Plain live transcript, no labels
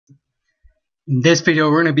In this video,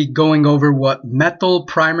 we're going to be going over what methyl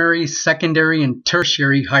primary, secondary, and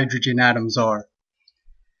tertiary hydrogen atoms are.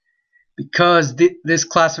 Because this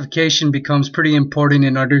classification becomes pretty important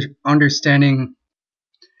in understanding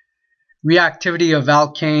reactivity of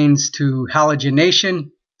alkanes to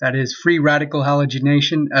halogenation, that is free radical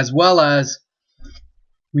halogenation, as well as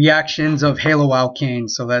reactions of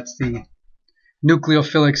haloalkanes, so that's the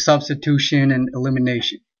nucleophilic substitution and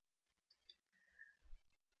elimination.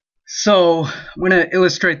 So I'm going to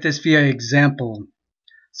illustrate this via example.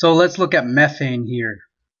 So let's look at methane here.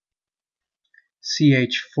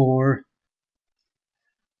 CH4.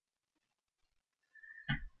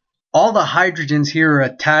 All the hydrogens here are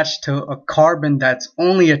attached to a carbon that's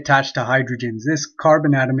only attached to hydrogens. This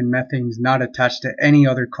carbon atom in methane is not attached to any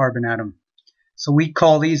other carbon atom. So we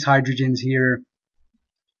call these hydrogens here,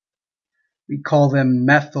 we call them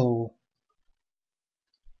methyl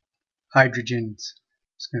hydrogens.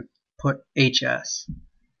 Just going to put HS.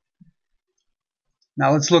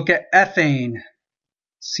 Now let's look at ethane,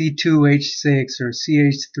 C2H6 or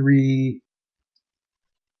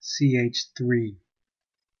CH3CH3.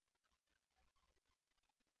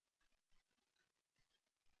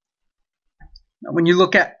 Now when you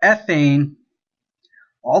look at ethane,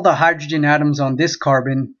 all the hydrogen atoms on this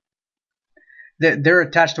carbon, they're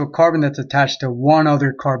attached to a carbon that's attached to one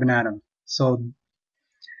other carbon atom. So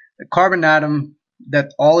the carbon atom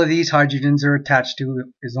that all of these hydrogens are attached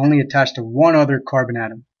to is only attached to one other carbon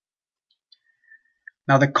atom.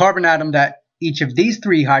 Now the carbon atom that each of these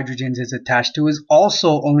three hydrogens is attached to is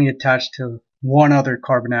also only attached to one other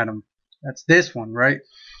carbon atom. That's this one, right?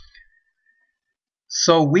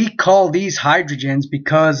 So we call these hydrogens,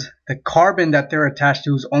 because the carbon that they're attached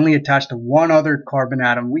to is only attached to one other carbon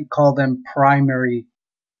atom, we call them primary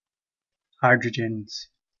hydrogens.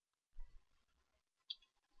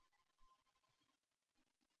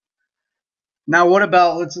 Now what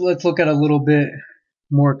about, let's look at a little bit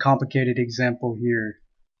more complicated example here.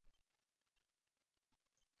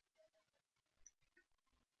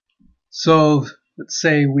 So let's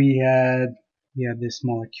say we had this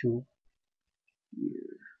molecule here.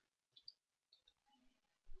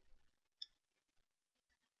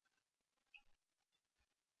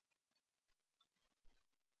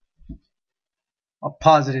 I'll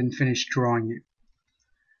pause it and finish drawing it.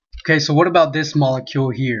 Okay, so what about this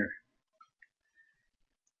molecule here?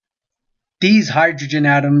 These hydrogen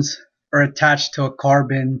atoms are attached to a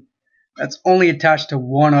carbon that's only attached to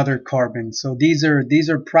one other carbon. So these are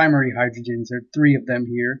primary hydrogens. There are three of them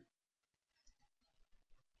here.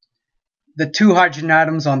 The two hydrogen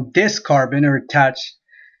atoms on this carbon are attached.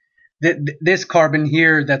 This carbon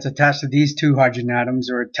here that's attached to these two hydrogen atoms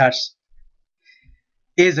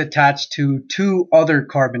is attached to two other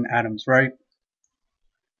carbon atoms, right?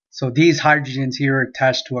 So these hydrogens here are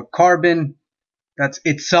attached to a carbon that's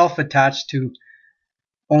itself attached to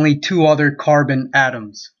only two other carbon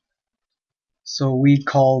atoms. So we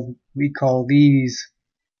call these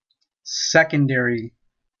secondary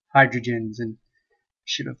hydrogens, and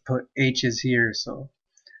should have put H's here. So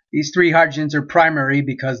these three hydrogens are primary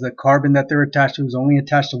because the carbon that they're attached to is only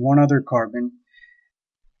attached to one other carbon.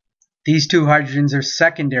 These two hydrogens are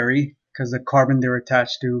secondary because the carbon they're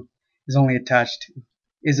attached to is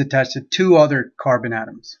attached to two other carbon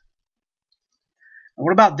atoms. Now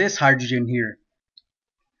what about this hydrogen here?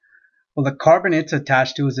 Well, the carbon it's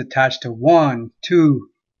attached to is attached to 1, 2,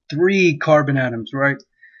 3 carbon atoms, right?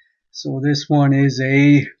 So this one is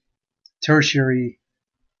a tertiary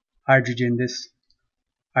hydrogen, this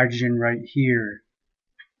hydrogen right here.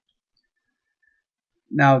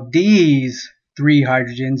 Now these three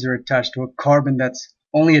hydrogens are attached to a carbon that's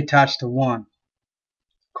only attached to one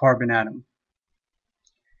carbon atom.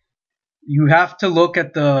 You have to look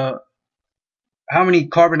at how many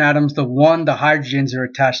carbon atoms the hydrogens are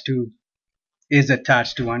attached to is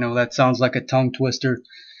attached to. I know that sounds like a tongue twister,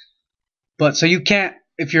 but so you can't,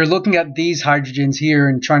 if you're looking at these hydrogens here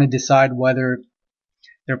and trying to decide whether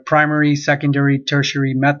they're primary, secondary,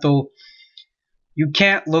 tertiary, methyl, you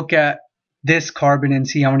can't look at this carbon and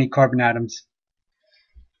see how many carbon atoms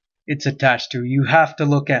it's attached to. You have to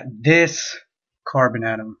look at this carbon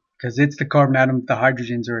atom because it's the carbon atom the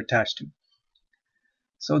hydrogens are attached to.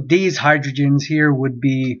 So these hydrogens here would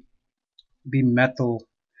be methyl,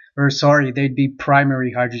 or sorry, they'd be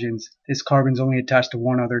primary hydrogens. This carbon's only attached to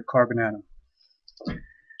one other carbon atom.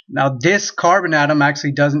 Now this carbon atom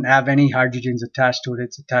actually doesn't have any hydrogens attached to it.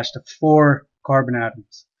 It's attached to 4 carbon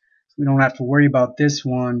atoms. So we don't have to worry about this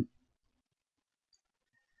one.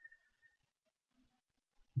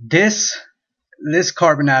 This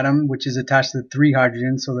carbon atom, which is attached to the 3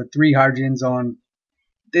 hydrogens, so the 3 hydrogens on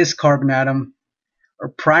this carbon atom or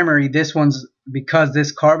primary, this one's because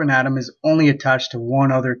this carbon atom is only attached to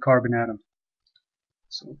one other carbon atom.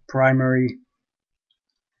 So primary.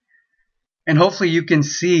 And hopefully you can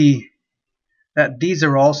see that these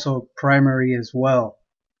are also primary as well.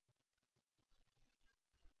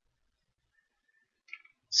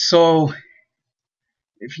 So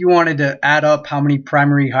if you wanted to add up how many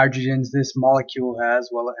primary hydrogens this molecule has,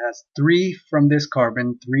 well, it has 3 from this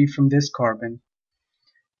carbon, 3 from this carbon,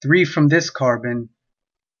 3 from this carbon,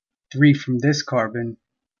 3 from this carbon,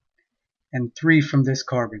 and 3 from this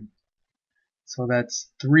carbon. So that's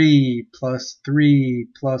 3 plus 3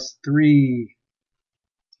 plus 3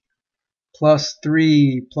 plus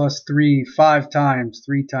 3 plus 3, 5 times.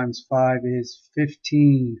 3 times 5 is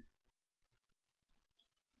 15.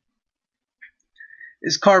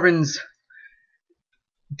 This carbon's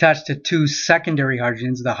attached to 2 secondary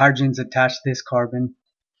hydrogens. The hydrogens attached to this carbon,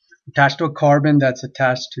 attached to a carbon that's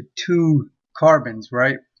attached to 2 carbons,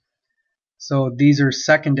 right? So these are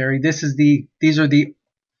secondary. These are the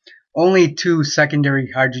only 2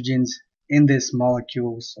 secondary hydrogens in this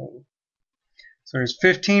molecule. So there's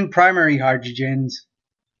 15 primary hydrogens.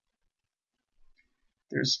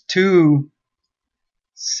 There's 2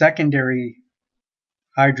 secondary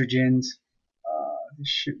hydrogens. This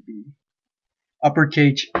should be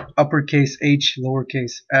uppercase H,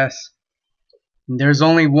 lowercase s. And there's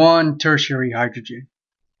only 1 tertiary hydrogen.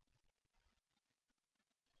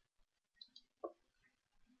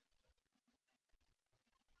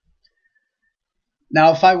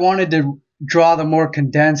 Now, if I wanted to draw the more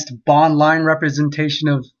condensed bond line representation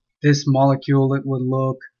of this molecule, it would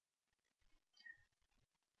look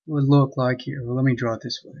like here. Well, let me draw it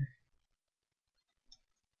this way.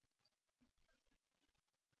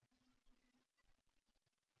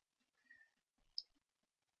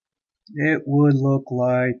 It would look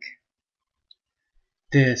like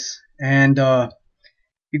this. And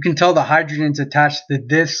you can tell the hydrogens attached to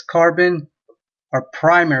this carbon are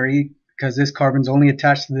primary because this carbon's only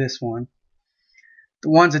attached to this one. The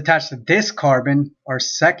ones attached to this carbon are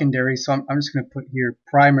secondary, so I'm just going to put here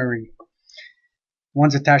primary.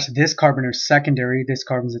 Ones attached to this carbon are secondary. This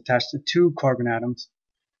carbon's attached to 2 carbon atoms.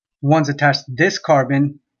 The ones attached to this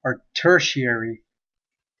carbon are tertiary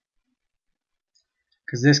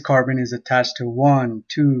because this carbon is attached to 1,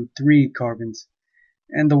 2, 3 carbons.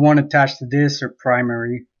 And the one attached to this are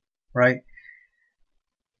primary, right?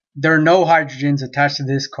 There are no hydrogens attached to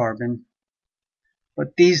this carbon,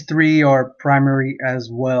 but these 3 are primary as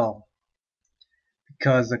well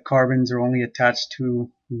because the carbons are only attached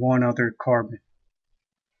to 1 other carbon.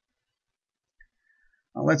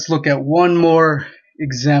 Now let's look at one more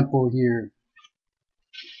example here.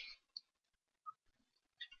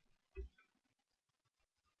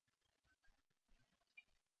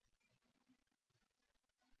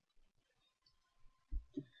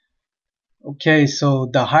 Okay, so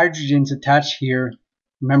the hydrogens attached here,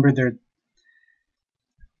 remember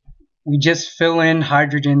we just fill in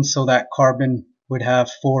hydrogen so that carbon would have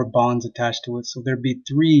 4 bonds attached to it. So there'd be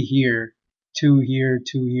 3 here, 2 here,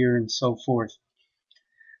 2 here, and so forth.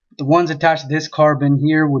 The ones attached to this carbon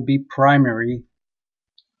here would be primary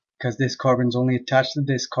because this carbon's only attached to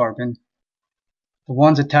this carbon. The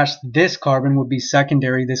ones attached to this carbon would be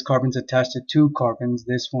secondary. This carbon's attached to 2 carbons,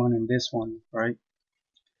 this one and this one, right?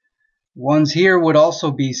 Ones here would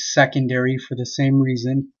also be secondary for the same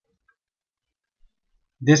reason.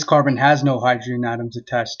 This carbon has no hydrogen atoms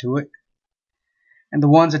attached to it. And the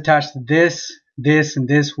ones attached to this, this, and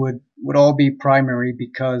this would all be primary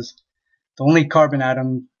because the only carbon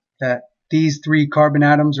atom that these 3 carbon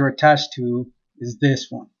atoms are attached to is this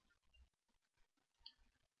one.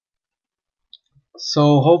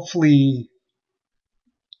 So hopefully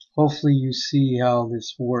you see how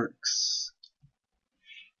this works.